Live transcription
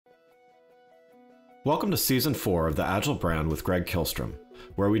Welcome to Season 4 of The Agile Brand with Greg Kihlstrom,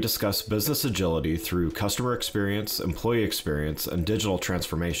 where we discuss business agility through customer experience, employee experience, and digital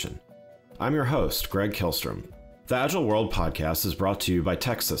transformation. I'm your host, Greg Kihlstrom. The Agile World podcast is brought to you by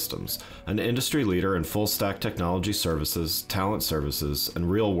TEKsystems, an industry leader in full-stack technology services, talent services, and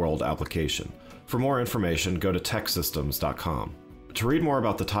real-world application. For more information, go to teksystems.com. To read more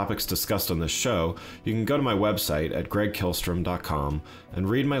about the topics discussed on this show, you can go to my website at gregkihlstrom.com and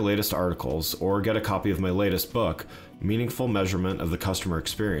read my latest articles or get a copy of my latest book, Meaningful Measurement of the Customer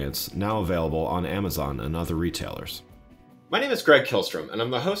Experience, now available on Amazon and other retailers. My name is Greg Kihlstrom, and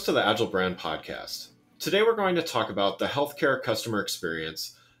I'm the host of the Agile Brand podcast. Today we're going to talk about the healthcare customer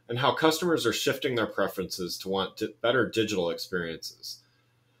experience and how customers are shifting their preferences to want better digital experiences.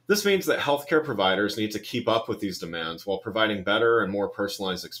 This means that healthcare providers need to keep up with these demands while providing better and more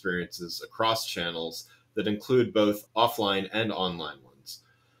personalized experiences across channels that include both offline and online ones.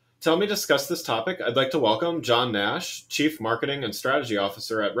 To help me discuss this topic, I'd like to welcome John Nash, Chief Marketing and Strategy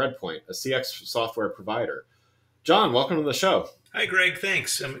Officer at Redpoint, a CX software provider. John, welcome to the show. Hi, Greg.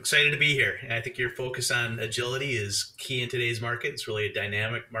 Thanks. I'm excited to be here. And I think your focus on agility is key in today's market. It's really a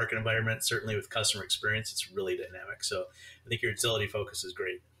dynamic market environment. Certainly with customer experience, it's really dynamic. So I think your agility focus is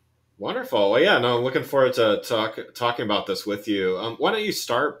great. Wonderful. Well, yeah, no, I'm looking forward to talking about this with you. Why don't you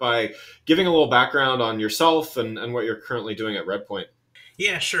start by giving a little background on yourself and what you're currently doing at Redpoint?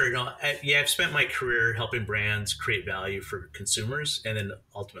 Yeah, sure. I've spent my career helping brands create value for consumers and then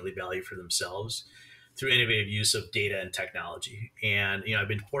ultimately value for themselves through innovative use of data and technology. And, I've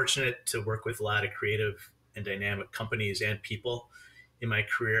been fortunate to work with a lot of creative and dynamic companies and people. In my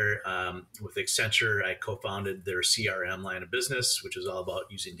career with Accenture, I co-founded their CRM line of business, which is all about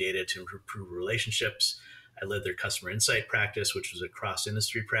using data to improve relationships. I led their customer insight practice, which was a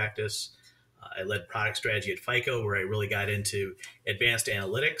cross-industry practice. I led product strategy at FICO, where I really got into advanced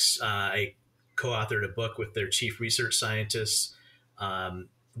analytics. I co-authored a book with their chief research scientists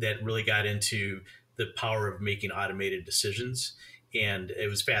that really got into the power of making automated decisions. And it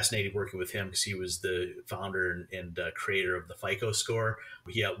was fascinating working with him because he was the founder and creator of the FICO score.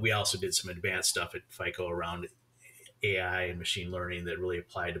 We also did some advanced stuff at FICO around AI and machine learning that really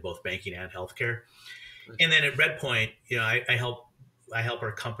applied to both banking and healthcare. And then at Redpoint, I help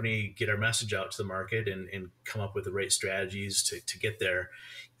our company get our message out to the market and come up with the right strategies to get there.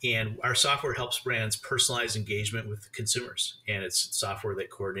 And our software helps brands personalize engagement with consumers. And it's software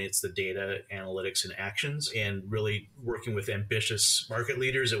that coordinates the data, analytics, and actions, and really working with ambitious market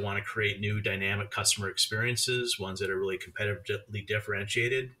leaders that want to create new dynamic customer experiences, ones that are really competitively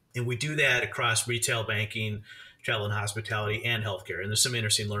differentiated. And we do that across retail, banking, travel and hospitality, and healthcare. And there's some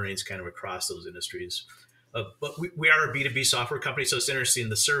interesting learnings kind of across those industries. But we are a B2B software company, so it's interesting.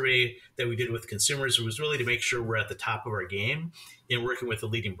 The survey that we did with consumers was really to make sure we're at the top of our game in working with the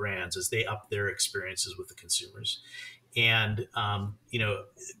leading brands as they up their experiences with the consumers. And,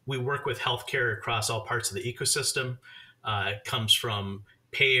 we work with healthcare across all parts of the ecosystem. It comes from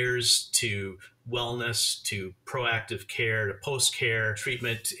payers to wellness to proactive care to post-care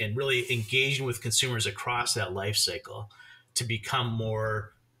treatment, and really engaging with consumers across that life cycle to become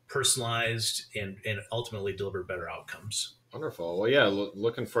more personalized and ultimately deliver better outcomes. Wonderful. Well, yeah,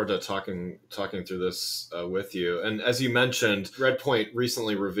 looking forward to talking through this with you. And as you mentioned, Redpoint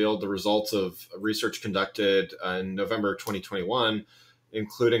recently revealed the results of research conducted in November 2021,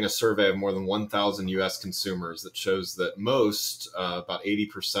 including a survey of more than 1,000 U.S. consumers that shows that most, about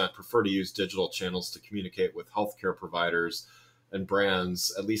 80%, prefer to use digital channels to communicate with healthcare providers and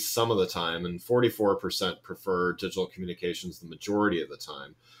brands at least some of the time, and 44% prefer digital communications the majority of the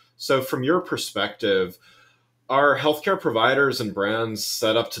time. So from your perspective, are healthcare providers and brands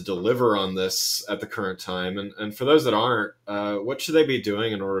set up to deliver on this at the current time? And for those that aren't, what should they be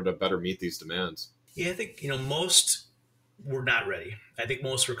doing in order to better meet these demands? Yeah, I think, most were not ready. I think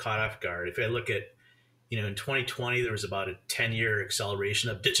most were caught off guard. If I look at, in 2020, there was about a 10-year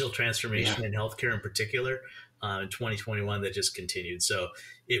acceleration of digital transformation in healthcare in particular. In 2021, that just continued. So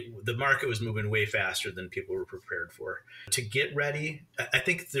the market was moving way faster than people were prepared for. To get ready, I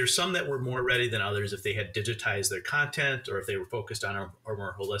think there's some that were more ready than others if they had digitized their content or if they were focused on a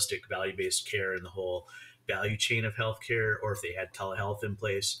more holistic value-based care in the whole value chain of healthcare, or if they had telehealth in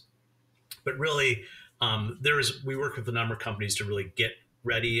place. But really, we work with a number of companies to really get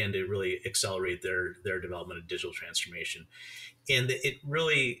ready and to really accelerate their development of digital transformation. And it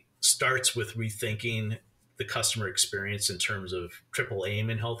really starts with rethinking the customer experience in terms of triple aim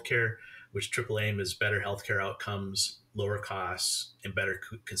in healthcare, which triple aim is better healthcare outcomes, lower costs, and better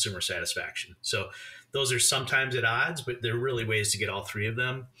consumer satisfaction. So those are sometimes at odds, but there are really ways to get all three of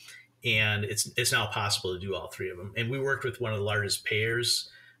them. And it's now possible to do all three of them. And we worked with one of the largest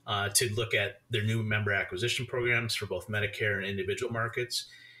payers to look at their new member acquisition programs for both Medicare and individual markets.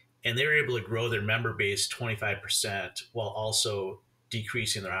 And they were able to grow their member base 25% while also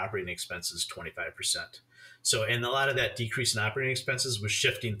decreasing their operating expenses 25%. So, and a lot of that decrease in operating expenses was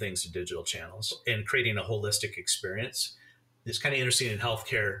shifting things to digital channels and creating a holistic experience. It's kind of interesting in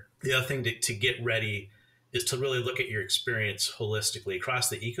healthcare. The other thing to get ready is to really look at your experience holistically across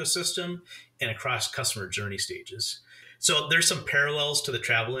the ecosystem and across customer journey stages. So there's some parallels to the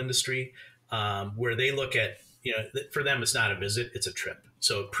travel industry where they look at, for them, it's not a visit, it's a trip.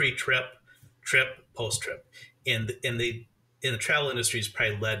 So pre-trip, trip, post-trip. And they, in the travel industry, has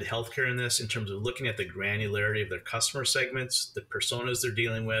probably led healthcare in this in terms of looking at the granularity of their customer segments, the personas they're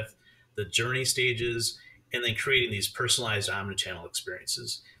dealing with, the journey stages, and then creating these personalized omnichannel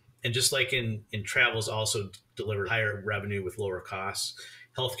experiences. And just like in travels also delivered higher revenue with lower costs,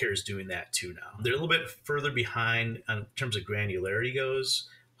 healthcare is doing that too now. They're a little bit further behind in terms of granularity goes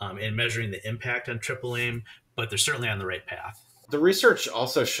and measuring the impact on triple aim, but they're certainly on the right path. The research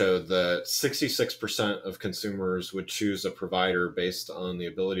also showed that 66% of consumers would choose a provider based on the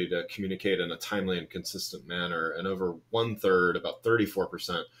ability to communicate in a timely and consistent manner. And over one third, about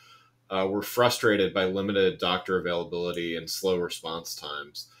 34%, were frustrated by limited doctor availability and slow response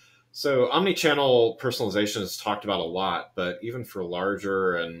times. So omnichannel personalization is talked about a lot, but even for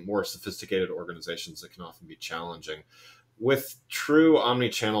larger and more sophisticated organizations, it can often be challenging. With true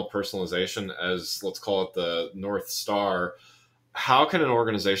omnichannel personalization as, let's call it, the North Star, how can an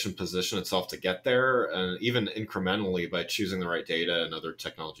organization position itself to get there, and even incrementally by choosing the right data and other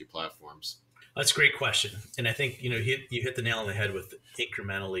technology platforms? That's a great question. And I think, you hit the nail on the head with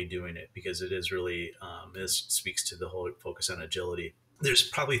incrementally doing it, because it is really, this speaks to the whole focus on agility. There's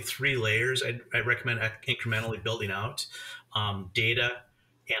probably three layers I recommend incrementally building out: data,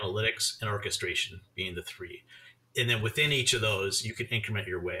 analytics, and orchestration being the three. And then within each of those, you can increment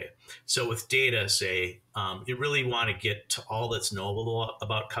your way. So with data, say, you really want to get to all that's knowable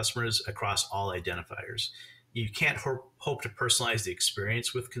about customers across all identifiers. You can't hope to personalize the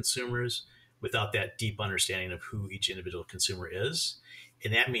experience with consumers without that deep understanding of who each individual consumer is.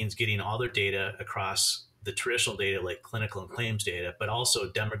 And that means getting all their data across the traditional data like clinical and claims data, but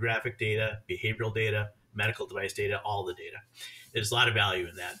also demographic data, behavioral data, medical device data, all the data. There's a lot of value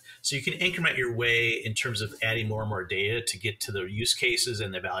in that. So you can increment your way in terms of adding more and more data to get to the use cases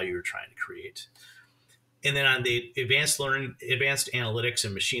and the value you're trying to create. And then on the advanced analytics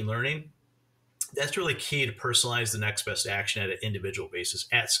and machine learning, that's really key to personalize the next best action at an individual basis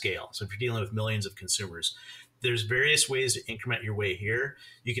at scale. So if you're dealing with millions of consumers, there's various ways to increment your way here.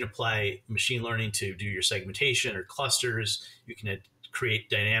 You can apply machine learning to do your segmentation or clusters. You can create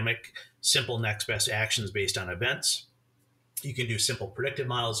dynamic, simple next best actions based on events. You can do simple predictive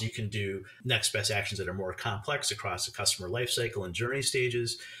models. You can do next best actions that are more complex across the customer lifecycle and journey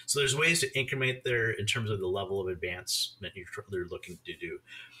stages. So there's ways to increment there in terms of the level of advancement you're looking to do.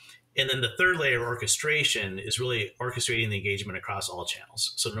 And then the third layer of orchestration is really orchestrating the engagement across all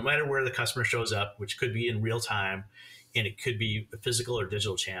channels. So no matter where the customer shows up, which could be in real time, and it could be a physical or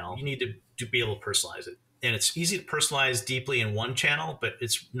digital channel, you need to be able to personalize it. And it's easy to personalize deeply in one channel, but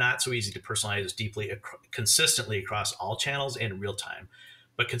it's not so easy to personalize deeply consistently across all channels and in real time.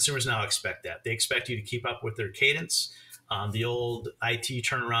 But consumers now expect that. They expect you to keep up with their cadence. The old IT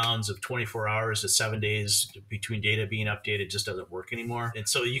turnarounds of 24 hours to 7 days between data being updated just doesn't work anymore. And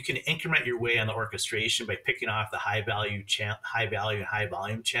so you can increment your way on the orchestration by picking off the high value and high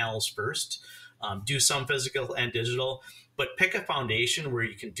volume channels first. Do some physical and digital, but pick a foundation where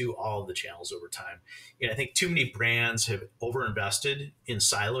you can do all of the channels over time. And I think too many brands have overinvested in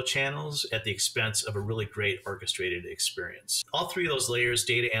silo channels at the expense of a really great orchestrated experience. All three of those layers,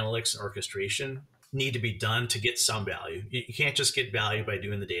 data, analytics, and orchestration, need to be done to get some value. You can't just get value by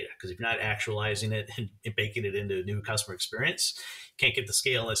doing the data, because if you're not actualizing it and baking it into a new customer experience, you can't get the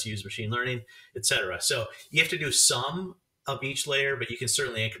scale unless you use machine learning, et cetera. So you have to do some of each layer, but you can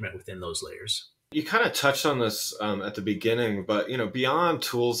certainly increment within those layers. You kind of touched on this at the beginning, but beyond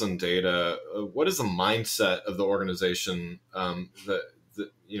tools and data, what is the mindset of the organization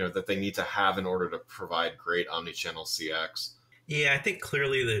that they need to have in order to provide great omnichannel CX? Yeah, I think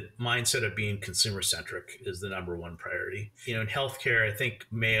clearly the mindset of being consumer-centric is the number one priority. In healthcare, I think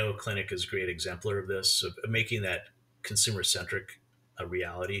Mayo Clinic is a great exemplar of this, of making that consumer-centric a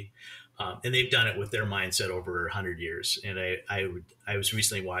reality. And they've done it with their mindset over 100 years. And I was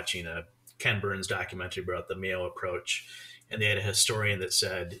recently watching a Ken Burns documentary about the Mayo approach, and they had a historian that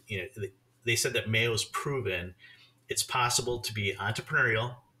said, they said that Mayo's proven it's possible to be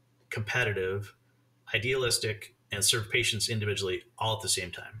entrepreneurial, competitive, idealistic, and serve patients individually all at the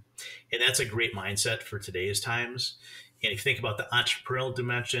same time. And that's a great mindset for today's times. And if you think about the entrepreneurial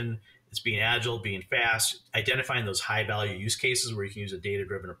dimension, it's being agile, being fast, identifying those high value use cases where you can use a data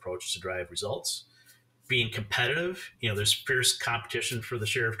driven approach to drive results. Being competitive, there's fierce competition for the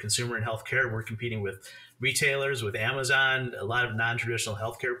share of consumer in healthcare. We're competing with retailers, with Amazon, a lot of non-traditional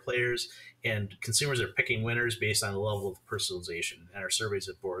healthcare players, and consumers are picking winners based on the level of personalization. And our surveys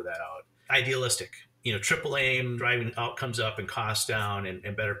have bore that out. Idealistic, triple aim, driving outcomes up and costs down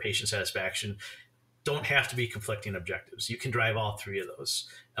and better patient satisfaction don't have to be conflicting objectives. You can drive all three of those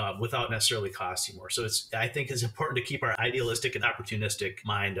without necessarily costing more. So I think it's important to keep our idealistic and opportunistic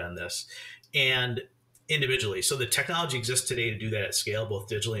mind on this. And individually. So the technology exists today to do that at scale, both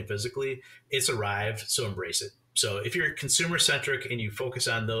digitally and physically. It's arrived, so embrace it. So if you're consumer centric and you focus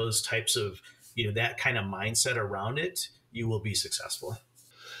on those types of, that kind of mindset around it, you will be successful.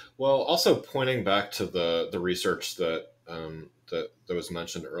 Well, also pointing back to the research that was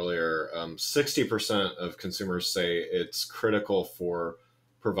mentioned earlier, 60% of consumers say it's critical for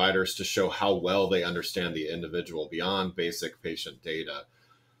providers to show how well they understand the individual beyond basic patient data.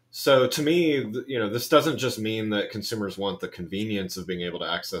 So to me, this doesn't just mean that consumers want the convenience of being able to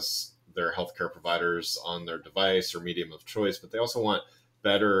access their healthcare providers on their device or medium of choice, but they also want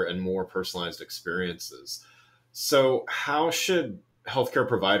better and more personalized experiences. So how should healthcare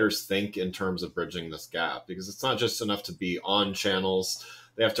providers think in terms of bridging this gap? Because it's not just enough to be on channels.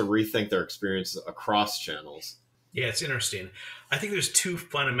 They have to rethink their experience across channels. Yeah, it's interesting. I think there's two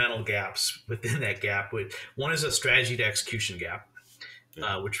fundamental gaps within that gap. One is a strategy to execution gap.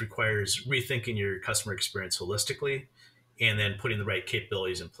 Which requires rethinking your customer experience holistically and then putting the right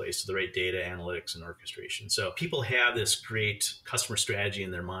capabilities in place, so the right data analytics and orchestration. So people have this great customer strategy in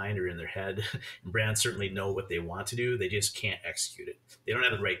their mind or in their head, and brands certainly know what they want to do. They just can't execute it. They don't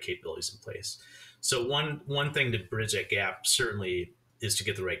have the right capabilities in place. So one thing to bridge that gap certainly is to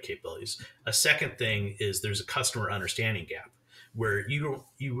get the right capabilities. A second thing is there's a customer understanding gap, where you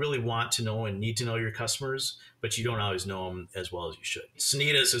really want to know and need to know your customers, but you don't always know them as well as you should.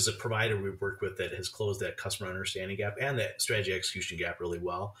 Sanitas is a provider we've worked with that has closed that customer understanding gap and that strategy execution gap really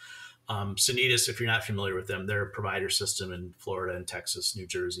well. Sanitas, if you're not familiar with them, they're a provider system in Florida and Texas, New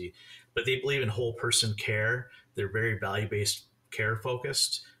Jersey, but they believe in whole person care. They're very value-based care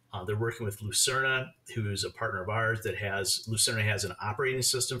focused. They're working with Lucerna, who's a partner of ours Lucerna has an operating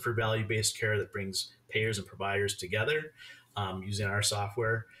system for value-based care that brings payers and providers together. Using our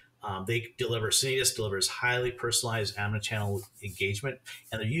software. Sanitas delivers highly personalized omnichannel engagement,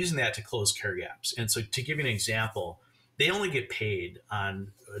 and they're using that to close care gaps. And so to give you an example, they only get paid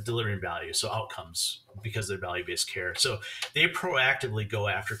on delivering value, so outcomes, because they're value-based care. So they proactively go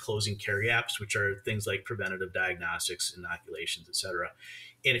after closing care gaps, which are things like preventative diagnostics, inoculations, et cetera.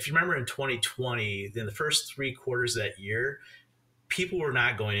 And if you remember in 2020, in the first 3 quarters of that year, people were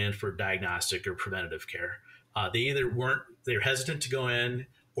not going in for diagnostic or preventative care. They're hesitant to go in,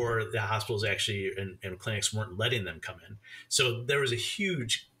 or the hospitals actually and clinics weren't letting them come in. So there was a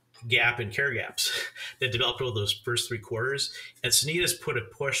huge gap in care gaps that developed over those first 3 quarters. And Sanitas put a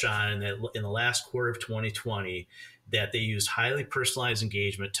push on that in the last quarter of 2020 that they used highly personalized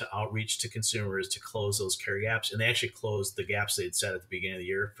engagement to outreach to consumers to close those care gaps. And they actually closed the gaps they'd set at the beginning of the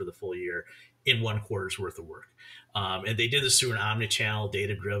year for the full year in 1 quarter's worth of work. And they did this through an omnichannel,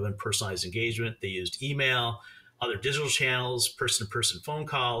 data-driven, personalized engagement. They used email, other digital channels, person-to-person phone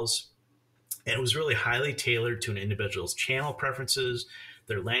calls, and it was really highly tailored to an individual's channel preferences,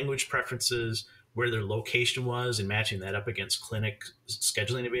 their language preferences, where their location was, and matching that up against clinic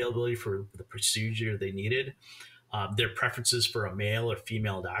scheduling availability for the procedure they needed. Their preferences for a male or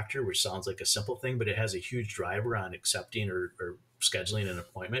female doctor, which sounds like a simple thing, but it has a huge driver on accepting or scheduling an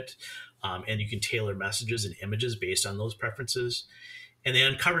appointment. And you can tailor messages and images based on those preferences. And they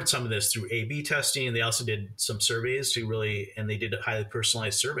uncovered some of this through A/B testing. And they also did some surveys and they did highly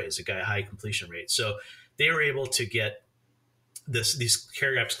personalized surveys that got a high completion rate. So they were able to get these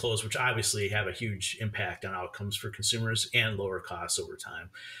care gaps closed, which obviously have a huge impact on outcomes for consumers and lower costs over time.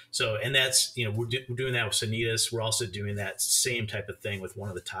 So, and that's, we're doing that with Sanitas. We're also doing that same type of thing with one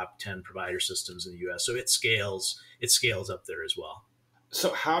of the top 10 provider systems in the US. So it scales up there as well.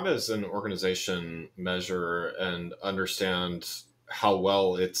 So how does an organization measure and understand how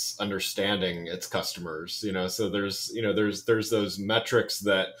well it's understanding its customers? So there's those metrics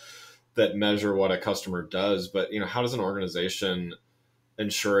that measure what a customer does, but how does an organization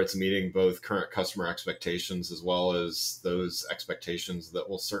ensure it's meeting both current customer expectations as well as those expectations that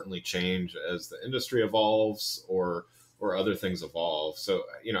will certainly change as the industry evolves or other things evolve? So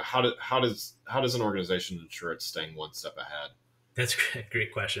how does an organization ensure it's staying one step ahead? That's a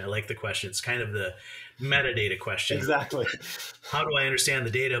great question. I like the question. It's kind of the metadata question. Exactly. How do I understand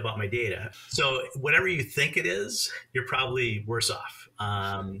the data about my data? So whatever you think it is, you're probably worse off.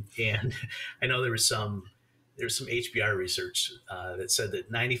 And I know there's some HBR research that said that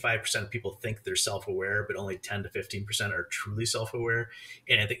 95% of people think they're self-aware, but only 10 to 15% are truly self-aware.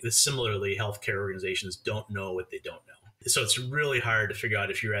 And I think that similarly, healthcare organizations don't know what they don't know. So it's really hard to figure out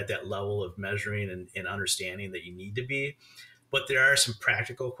if you're at that level of measuring and understanding that you need to be. But there are some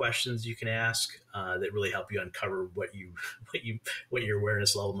practical questions you can ask that really help you uncover what your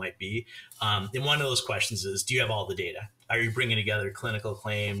awareness level might be. And one of those questions is, do you have all the data? Are you bringing together clinical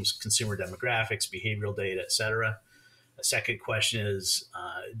claims, consumer demographics, behavioral data, et cetera? A second question is,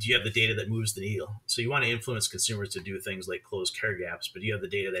 do you have the data that moves the needle? So you want to influence consumers to do things like close care gaps, but do you have the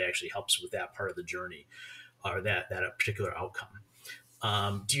data that actually helps with that part of the journey or that particular outcome?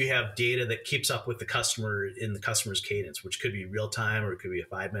 Do you have data that keeps up with the customer in the customer's cadence, which could be real time or it could be a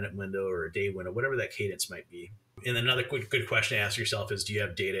 5-minute window or a day window, whatever that cadence might be? And another good question to ask yourself is, do you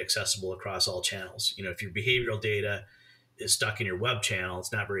have data accessible across all channels? If your behavioral data is stuck in your web channel,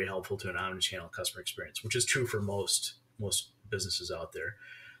 it's not very helpful to an omnichannel customer experience, which is true for most businesses out there.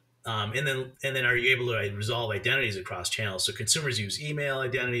 And then are you able to resolve identities across channels? So consumers use email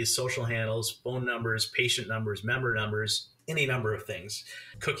identities, social handles, phone numbers, patient numbers, member numbers, any number of things,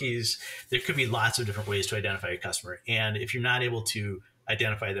 cookies. There could be lots of different ways to identify a customer. And if you're not able to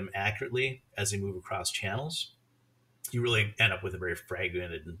identify them accurately as they move across channels, you really end up with a very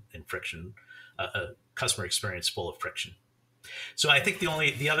fragmented and friction, a customer experience full of friction. So I think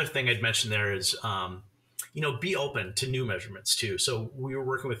the other thing I'd mention there is, be open to new measurements too. So we were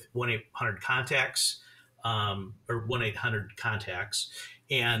working with 1-800-CONTACTS, or 1-800-CONTACTS,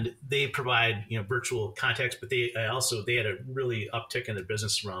 and they provide virtual contacts, but they had a really uptick in their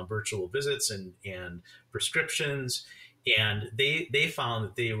business around virtual visits and prescriptions. And they found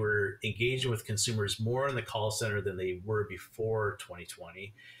that they were engaging with consumers more in the call center than they were before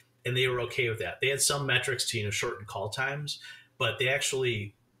 2020, and they were okay with that. They had some metrics to shorten call times, but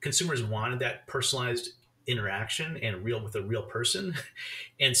consumers wanted that personalized interaction and with a real person.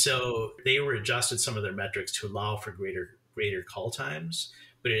 And so they were adjusted some of their metrics to allow for greater call times,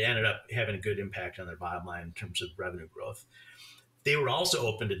 but it ended up having a good impact on their bottom line in terms of revenue growth. They were also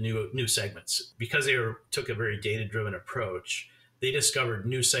open to new segments because took a very data-driven approach. They discovered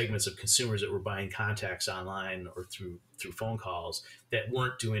new segments of consumers that were buying contacts online or through phone calls that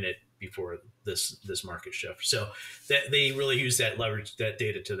weren't doing it before this market shift. So that they really use that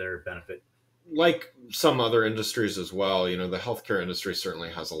data to their benefit. Like some other industries as well, the healthcare industry certainly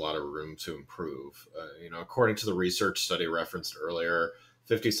has a lot of room to improve. According to the research study referenced earlier,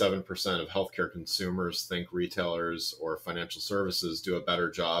 57% of healthcare consumers think retailers or financial services do a better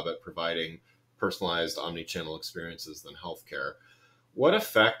job at providing personalized omnichannel experiences than healthcare. What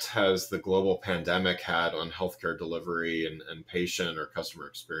effect has the global pandemic had on healthcare delivery and patient or customer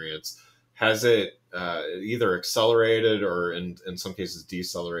experience? Has it either accelerated or in some cases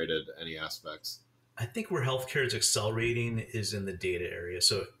decelerated any aspects? I think where healthcare is accelerating is in the data area.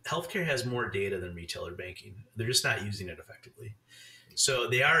 So healthcare has more data than retailer banking. They're just not using it effectively. So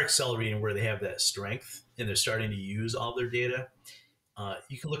they are accelerating where they have that strength and they're starting to use all their data.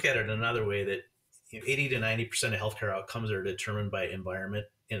 You can look at it another way that 80 to 90% of healthcare outcomes are determined by environment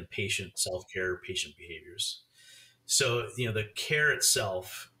and patient self-care, patient behaviors. So, the care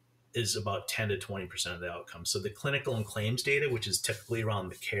itself is about 10 to 20% of the outcome. So the clinical and claims data, which is typically around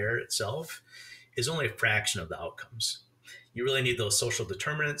the care itself, is only a fraction of the outcomes. You really need those social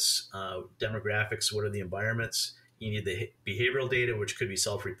determinants, demographics, what are the environments? You need the behavioral data, which could be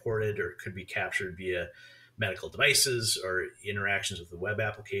self-reported or it could be captured via medical devices or interactions with the web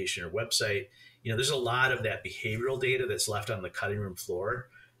application or website. There's a lot of that behavioral data that's left on the cutting room floor.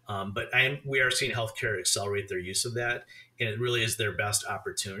 But we are seeing healthcare accelerate their use of that. And it really is their best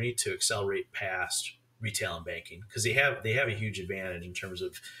opportunity to accelerate past retail and banking because they have a huge advantage in terms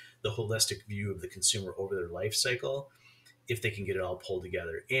of the holistic view of the consumer over their life cycle if they can get it all pulled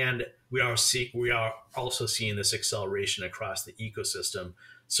together. And we are also seeing this acceleration across the ecosystem,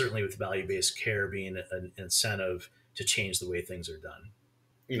 certainly with value-based care being an incentive to change the way things are done.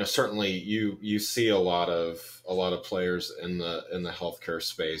 Certainly you see a lot of players in the healthcare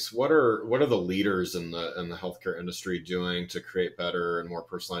space. What are the leaders in the healthcare industry doing to create better and more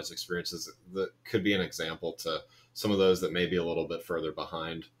personalized experiences that could be an example to some of those that may be a little bit further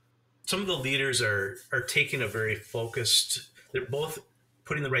behind? Some of the leaders are taking a very focused, they're both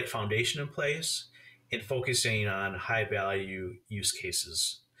putting the right foundation in place and focusing on high value use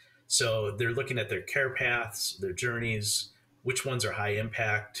cases. So they're looking at their care paths, their journeys, which ones are high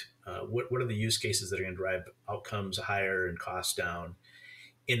impact, what are the use cases that are going to drive outcomes higher and costs down?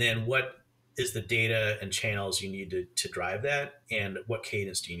 And then what is the data and channels you need to drive that, and what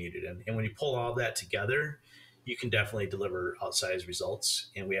cadence do you need it in? And when you pull all that together, you can definitely deliver outsized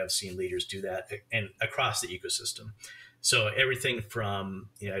results. And we have seen leaders do that and across the ecosystem. So everything from,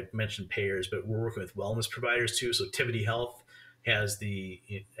 I mentioned payers, but we're working with wellness providers too. So Tivity Health has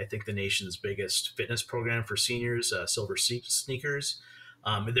I think the nation's biggest fitness program for seniors, Silver Sneakers.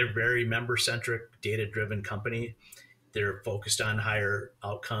 They're very member-centric, data-driven company. They're focused on higher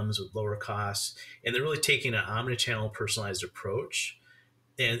outcomes with lower costs, and they're really taking an omnichannel personalized approach,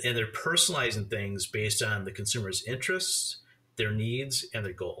 and they're personalizing things based on the consumer's interests, their needs, and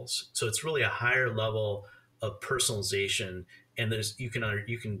their goals. So it's really a higher level of personalization, and you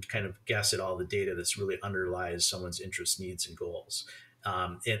can kind of guess at all the data that's really underlies someone's interests, needs, and goals.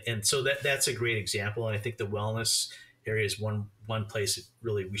 And so that's a great example, and I think the wellness area is one place that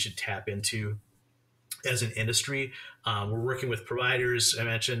really we should tap into as an industry. We're working with providers. I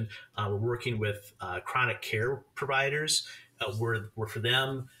mentioned we're working with chronic care providers. Where for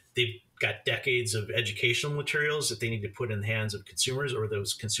them, they've got decades of educational materials that they need to put in the hands of consumers, or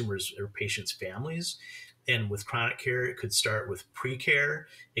those consumers or patients' families. And with chronic care, it could start with pre-care.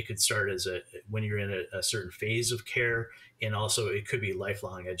 It could start when you're in a certain phase of care, and also it could be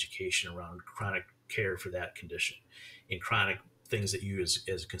lifelong education around chronic care for that condition, and chronic things that you as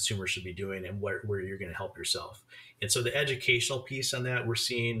a consumer should be doing, and where you're going to help yourself. And so the educational piece on that, we're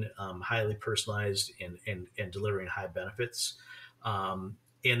seeing highly personalized and delivering high benefits. And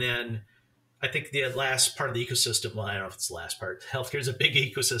then I think the last part of the ecosystem, well, I don't know if it's the last part, healthcare is a big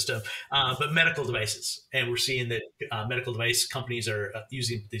ecosystem, but medical devices. And we're seeing that medical device companies are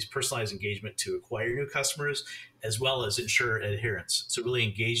using these personalized engagement to acquire new customers, as well as ensure adherence. So really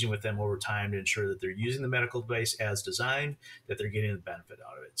engaging with them over time to ensure that they're using the medical device as designed, that they're getting the benefit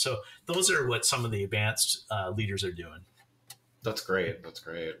out of it. So those are what some of the advanced leaders are doing. That's great. That's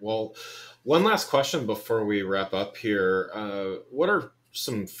great. Well, one last question before we wrap up here. What are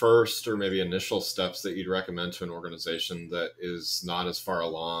some first or maybe initial steps that you'd recommend to an organization that is not as far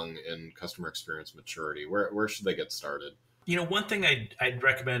along in customer experience maturity? Where should they get started? One thing I'd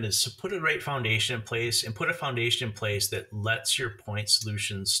recommend is to put a right foundation in place, and put a foundation in place that lets your point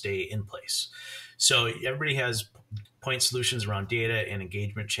solutions stay in place. So everybody has point solutions around data and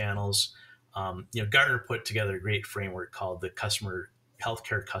engagement channels. Gartner put together a great framework called the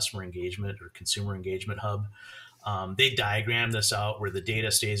Healthcare Customer Engagement or Consumer Engagement Hub. They diagram this out where the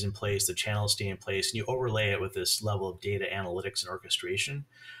data stays in place, the channels stay in place, and you overlay it with this level of data analytics and orchestration.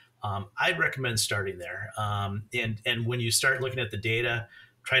 I'd recommend starting there. And when you start looking at the data,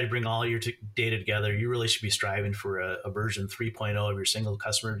 try to bring all your data together. You really should be striving for a version 3.0 of your single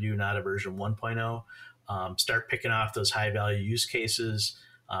customer view, not a version 1.0. Start picking off those high value use cases.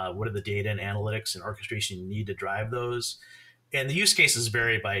 What are the data and analytics and orchestration you need to drive those? And the use cases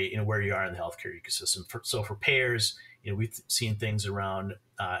vary by where you are in the healthcare ecosystem. So for payers, we've seen things around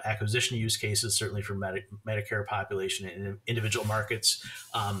acquisition use cases, certainly for Medicare population in individual markets.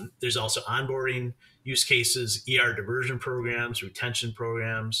 There's also onboarding use cases, ER diversion programs, retention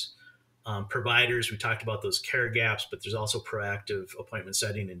programs. Providers, we talked about those care gaps, but there's also proactive appointment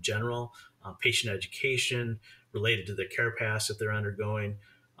setting in general, patient education related to the care paths that they're undergoing.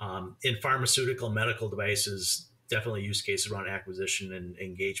 In pharmaceutical medical devices, definitely use cases around acquisition and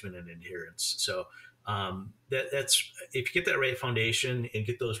engagement and adherence. So that's if you get that right foundation and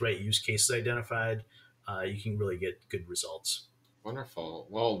get those right use cases identified, you can really get good results. Wonderful.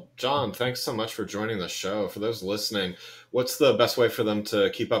 Well, John, thanks so much for joining the show. For those listening, what's the best way for them to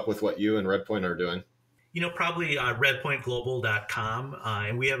keep up with what you and Redpoint are doing? Probably redpointglobal.com.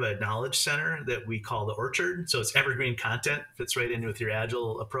 And we have a knowledge center that we call the Orchard. So it's evergreen content, fits right in with your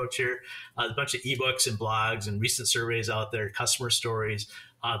agile approach here. There's a bunch of ebooks and blogs and recent surveys out there, customer stories.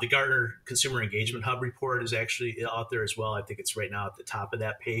 The Gartner Consumer Engagement Hub report is actually out there as well. I think it's right now at the top of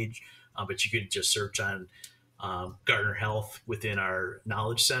that page, but you could just search on Gartner Health within our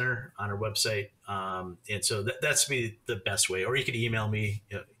knowledge center on our website. And so that's be the best way. Or you could email me,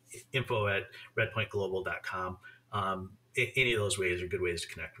 info@redpointglobal.com. Any of those ways are good ways to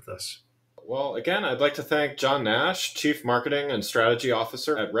connect with us. Well, again, I'd like to thank John Nash, Chief Marketing and Strategy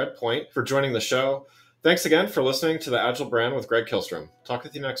Officer at Redpoint, for joining the show. Thanks again for listening to The Agile Brand with Greg Kihlstrom. Talk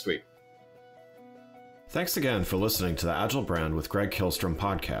with you next week. Thanks again for listening to The Agile Brand with Greg Kihlstrom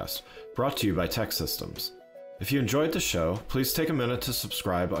podcast, brought to you by Tech Systems. If you enjoyed the show, please take a minute to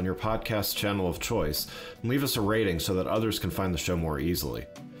subscribe on your podcast channel of choice and leave us a rating so that others can find the show more easily.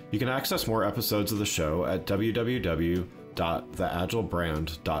 You can access more episodes of the show at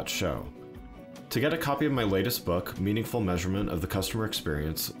www.theagilebrand.show. To get a copy of my latest book, Meaningful Measurement of the Customer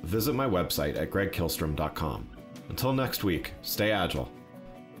Experience, visit my website at gregkillstrom.com. Until next week, stay agile.